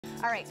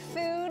All right,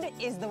 food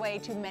is the way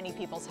to many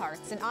people's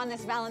hearts, and on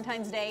this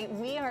Valentine's Day,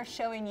 we are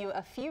showing you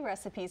a few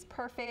recipes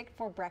perfect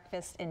for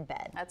breakfast in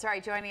bed. That's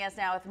right. Joining us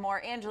now with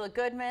more, Angela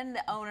Goodman,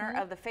 the owner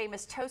of the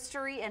Famous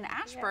Toastery in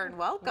Ashburn.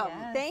 Welcome.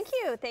 Yes.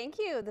 Thank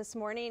you. This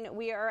morning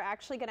we are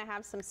actually going to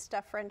have some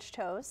stuffed French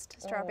toast,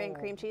 strawberry and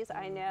cream cheese.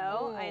 I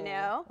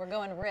know. We're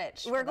going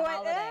rich. We're going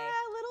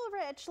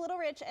a little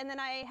rich, and then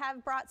I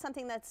have brought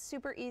something that's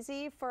super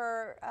easy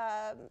for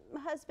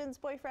husbands,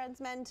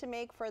 boyfriends, men to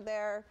make for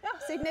their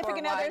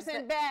significant others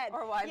in bed.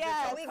 Or wives.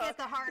 Yes, we get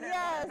the harder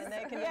one, and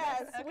they can do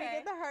it. We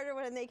get the harder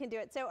one and they can do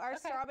it. So our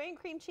strawberry and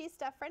cream cheese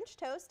stuffed French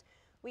toast.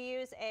 We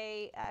use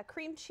a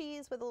cream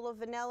cheese with a little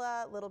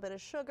vanilla, a little bit of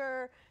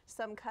sugar,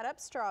 some cut up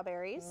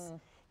strawberries,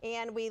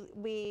 and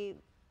we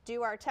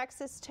do our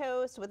Texas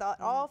toast with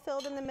all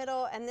filled in the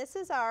middle. And this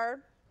is our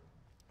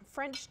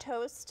French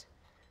toast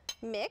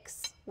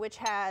mix, which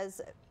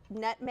has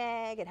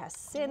nutmeg, it has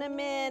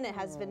cinnamon, it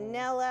has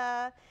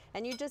vanilla,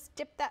 and you just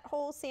dip that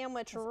whole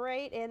sandwich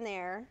right in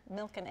there.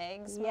 Milk and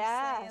eggs.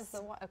 Yes.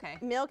 Okay.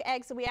 Milk,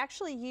 eggs. We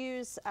actually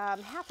use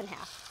half and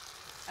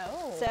half.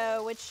 Oh.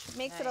 So, which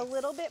makes it a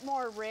little bit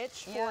more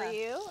rich for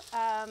you.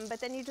 But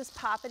then you just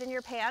pop it in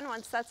your pan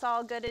once that's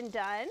all good and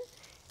done.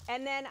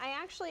 And then I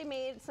actually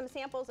made some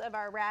samples of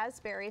our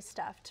raspberry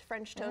stuffed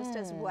French toast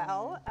as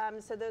well.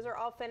 So those are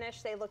all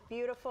finished. They look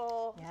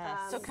beautiful.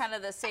 Yes. So kind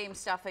of the same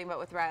stuffing, but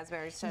with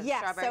raspberries. So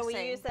yeah, so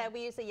we use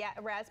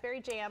a raspberry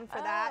jam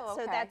for that.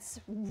 Okay. So that's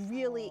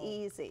really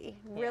easy,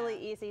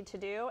 easy to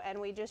do. And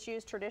we just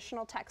use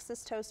traditional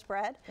Texas toast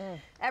bread.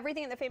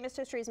 Everything at the Famous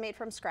Toastery is made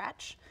from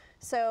scratch.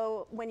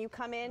 So when you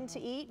come in to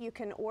eat, you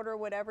can order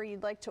whatever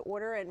you'd like to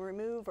order and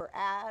remove or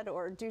add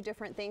or do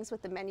different things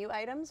with the menu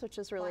items, which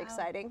is really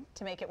exciting.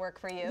 To make it work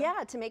for you?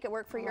 Yeah, to make it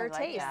work for your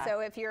taste. So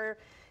if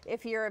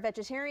you're a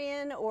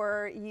vegetarian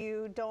or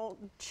you don't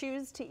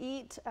choose to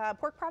eat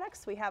pork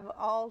products, we have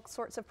all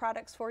sorts of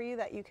products for you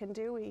that you can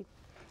do.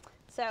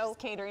 Just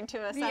catering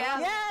to us.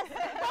 Yes.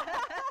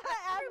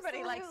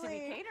 Everybody likes to be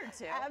catered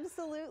to.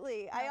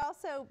 Absolutely. I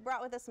also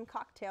brought with us some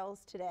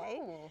cocktails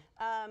today.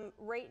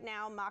 Right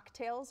now,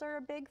 mocktails are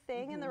a big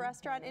thing in the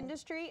restaurant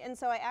industry, and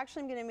so I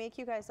actually am going to make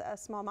you guys a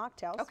small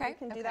mocktail. So we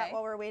can do that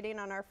while we're waiting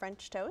on our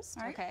French toast.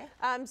 Okay.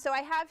 So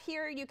I have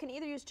here, you can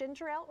either use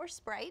ginger ale or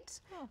Sprite.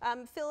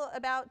 Fill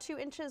about 2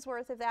 inches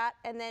worth of that,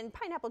 and then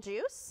pineapple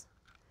juice.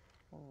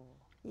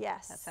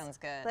 Yes. That sounds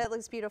good. That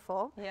looks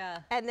beautiful. Yeah.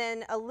 And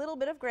then a little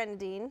bit of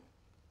grenadine.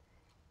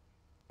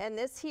 And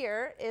this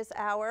here is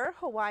our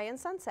Hawaiian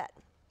Sunset.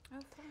 Oh,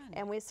 fun.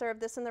 And we serve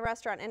this in the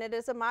restaurant. And it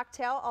is a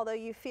mocktail, although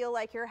you feel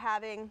like you're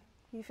having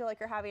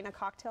a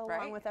cocktail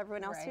along with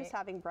everyone else who's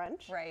having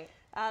brunch. Right.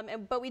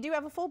 But we do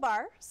have a full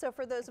bar. So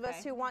for those of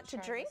us who want to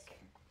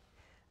drink,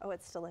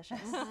 it's delicious.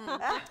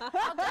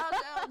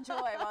 I'll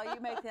enjoy while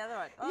you make the other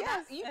one. Oh,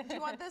 yes. Do you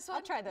want this one?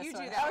 I'll try this one.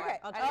 You do that Okay.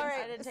 one.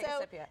 I didn't take a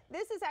sip yet.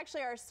 This is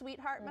actually our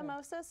sweetheart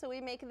mimosa. So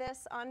we make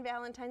this on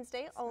Valentine's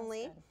Day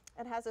only.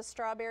 It has a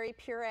strawberry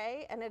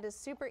puree, and it is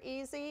super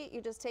easy.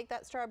 You just take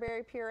that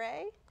strawberry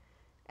puree,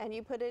 and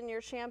you put it in your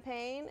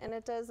champagne, and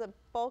it does a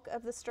bulk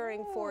of the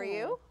stirring for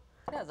you.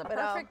 It does a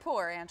perfect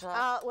pour,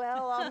 Angela.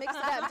 Well, I'll mix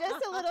it up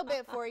just a little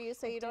bit for you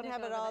so you don't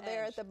have it all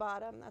there at the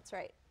bottom. That's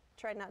right.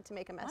 Try not to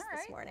make a mess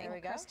this morning. There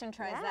we go. Kristen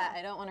tries that.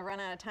 I don't want to run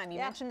out of time. You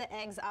mentioned the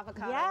eggs,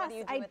 avocado. Yes, what do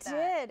you do with that?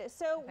 I did.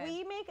 So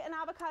we make an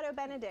avocado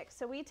Benedict.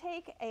 So we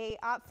take a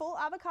full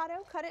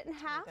avocado, cut it in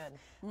half.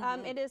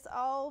 It is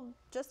all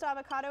just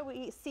avocado.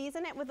 We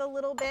season it with a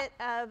little bit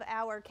of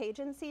our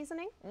Cajun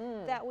seasoning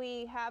that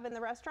we have in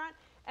the restaurant.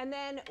 And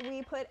then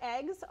we put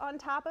eggs on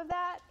top of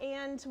that,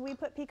 and we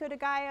put pico de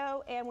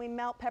gallo, and we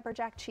melt pepper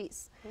jack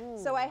cheese.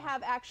 So I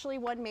have actually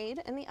one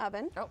made in the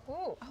oven.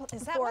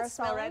 Is that what's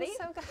already?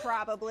 So good?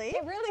 Probably.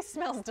 It really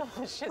smells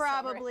delicious.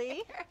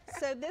 Probably.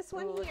 So this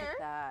one here.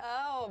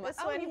 This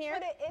one here. You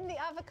put it in the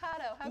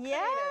avocado. How creative.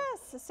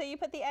 Yes. So you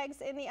put the eggs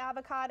in the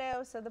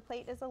avocado, so the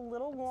plate is a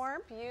little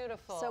warm.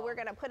 Beautiful. So we're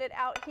going to put it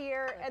out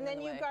here, and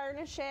then you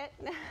garnish it.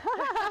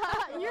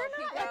 You're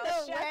not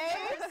in the way.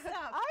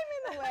 I'm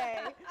in the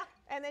way.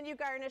 And then you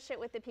garnish it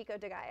with the pico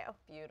de gallo.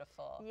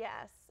 Beautiful.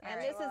 Yes. And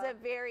this is a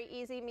very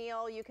easy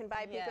meal. You can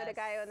buy pico de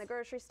gallo in the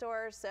grocery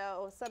store,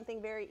 so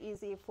something very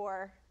easy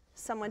for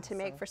someone to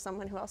make for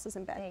someone who else is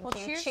in bed.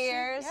 Thank you.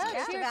 Cheers.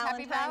 Cheers to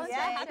Valentine's Day.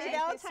 Happy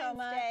Valentine's so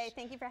much. Day.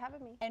 Thank you for having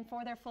me. And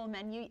for their full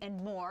menu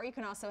and more, you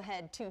can also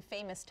head to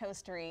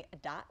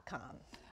famoustoastery.com.